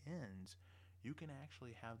period ends, you can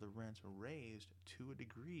actually have the rents raised to a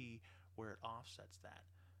degree where it offsets that.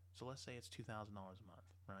 So let's say it's $2,000 a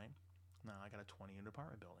month, right? Now I got a 20-unit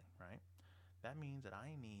apartment building, right? That means that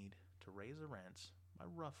I need to raise the rents by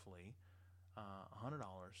roughly $100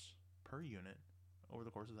 per unit over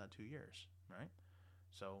the course of that 2 years, right?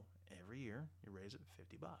 So every year you raise it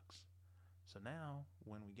 $50. So now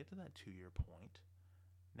when we get to that 2 year point,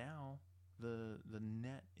 now the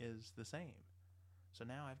net is the same. So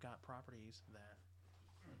now I've got properties that,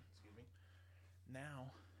 excuse me,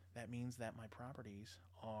 now that means that my properties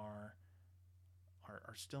are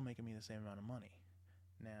still making me the same amount of money.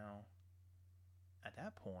 Now, at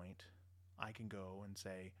that point, I can go and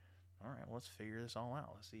say, all right, well, let's figure this all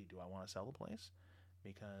out. Let's see, do I want to sell the place?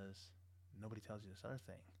 Because nobody tells you this other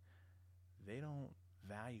thing. They don't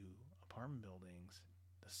value apartment buildings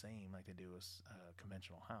the same like they do a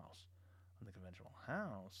conventional house. On the conventional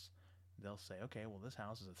house, they'll say, okay, well, this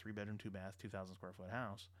house is a 3-bedroom, 2-bath, 2,000 square foot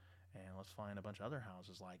house, and let's find a bunch of other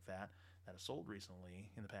houses like that have sold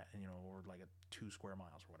recently in the past, or like at 2 square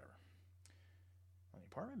miles or whatever. On the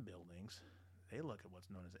apartment buildings, they look at what's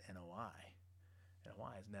known as NOI.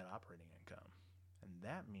 NOI is net operating income. And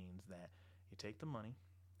that means that you take the money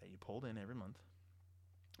that you pulled in every month,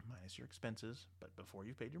 minus your expenses, but before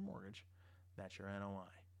you've paid your mortgage, that's your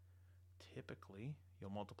NOI. Typically,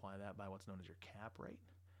 you'll multiply that by what's known as your cap rate.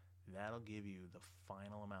 That'll give you the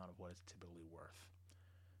final amount of what it's typically worth.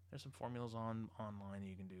 There's some formulas online that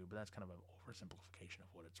you can do, but that's kind of an oversimplification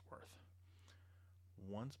of what it's worth.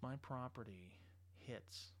 Once my property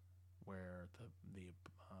hits where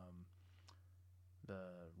the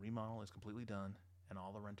remodel is completely done and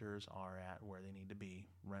all the renters are at where they need to be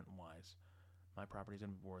rent-wise, my property is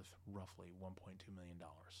going to be worth roughly $1.2 million.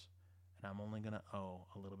 And I'm only going to owe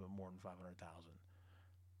a little bit more than $500,000.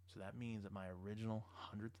 So that means that my original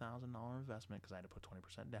 $100,000 investment, because I had to put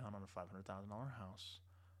 20% down on a $500,000 house,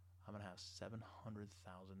 I'm going to have $700,000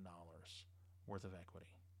 worth of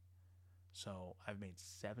equity. So I've made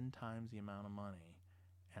 7 times the amount of money,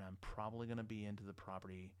 and I'm probably going to be into the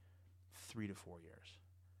property 3 to 4 years.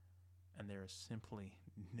 And there is simply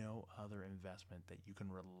no other investment that you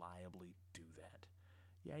can reliably do that.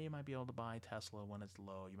 Yeah, you might be able to buy Tesla when it's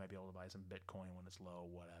low. You might be able to buy some Bitcoin when it's low,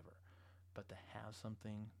 whatever. But to have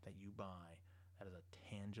something that you buy that is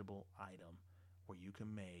a tangible item where you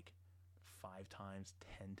can make 5 times,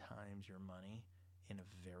 10 times your money in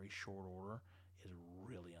a very short order is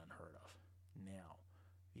really unheard of. Now,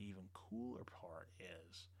 the even cooler part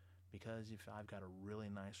is, because if I've got a really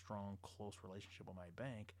nice, strong, close relationship with my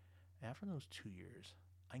bank, after those 2 years,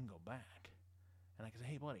 I can go back and I can say,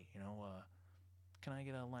 hey, buddy, can I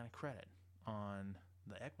get a line of credit on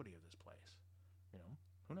the equity of this place?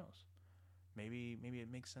 Who knows? Maybe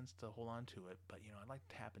it makes sense to hold on to it, but I'd like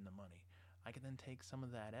to tap into money. I can then take some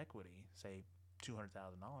of that equity, say $200,000,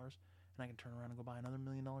 and I can turn around and go buy another $1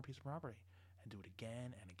 million piece of property and do it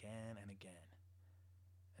again and again and again.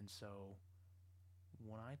 And so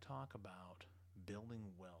when I talk about building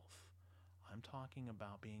wealth, I'm talking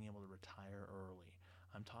about being able to retire early.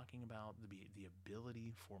 I'm talking about the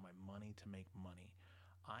ability for my money to make money.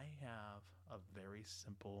 I have a very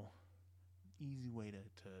simple, easy way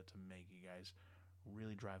to make you guys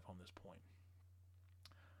really drive home this point.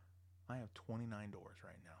 I have 29 doors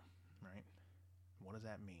right now, right? What does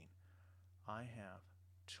that mean? I have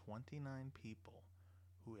 29 people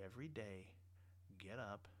who every day get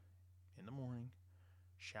up in the morning,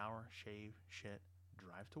 shower, shave, shit,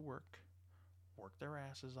 drive to work, work their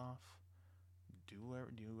asses off, do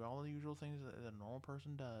all the usual things that a normal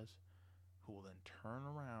person does, who will then turn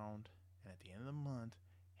around and at the end of the month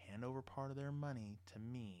hand over part of their money to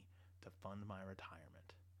me to fund my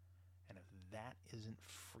retirement. And if that isn't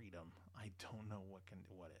freedom, I don't know what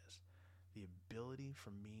is. The ability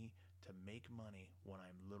for me to make money when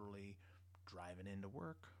I'm literally driving into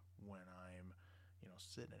work, when I'm,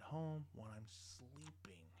 sitting at home, when I'm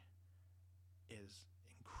sleeping, is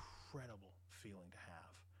incredible feeling to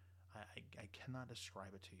have. I cannot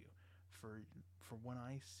describe it to you. For when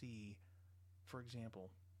I see, for example,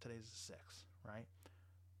 today's the 6th, right?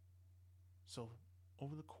 So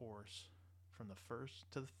over the course from the 1st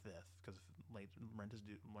to the 5th, because rent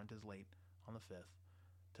is late on the 5th,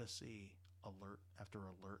 to see alert after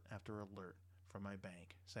alert after alert from my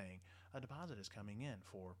bank saying a deposit is coming in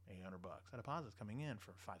for $800, a deposit is coming in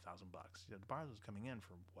for $5,000, a deposit is coming in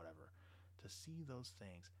for whatever. To see those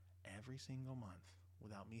things every single month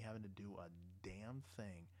without me having to do a damn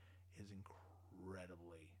thing is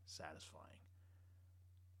incredibly satisfying.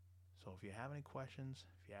 So if you have any questions,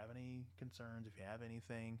 if you have any concerns, if you have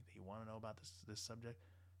anything that you want to know about this subject,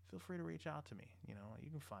 feel free to reach out to me. You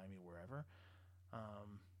can find me wherever.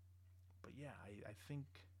 But yeah, I think,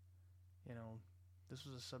 this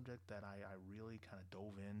was a subject that I really kind of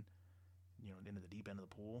dove into the deep end of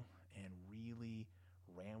the pool and really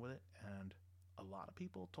ran with it. And a lot of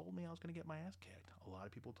people told me I was going to get my ass kicked. A lot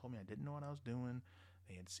of people told me I didn't know what I was doing.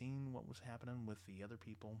 They had seen what was happening with the other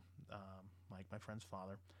people, like my friend's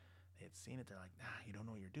father. They had seen it. They're like, nah, you don't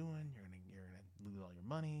know what you're doing. You're gonna lose all your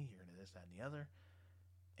money. You're gonna this, that, and the other.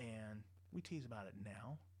 And we tease about it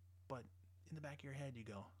now, but in the back of your head, you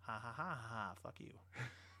go, ha ha ha ha, ha, fuck you.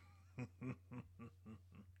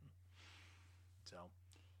 So,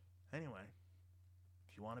 anyway,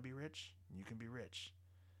 if you want to be rich, you can be rich.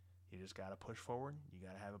 You just got to push forward. You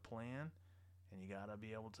got to have a plan. And you got to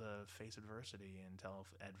be able to face adversity and tell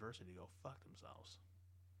adversity to go fuck themselves.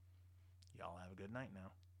 Y'all have a good night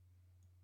now.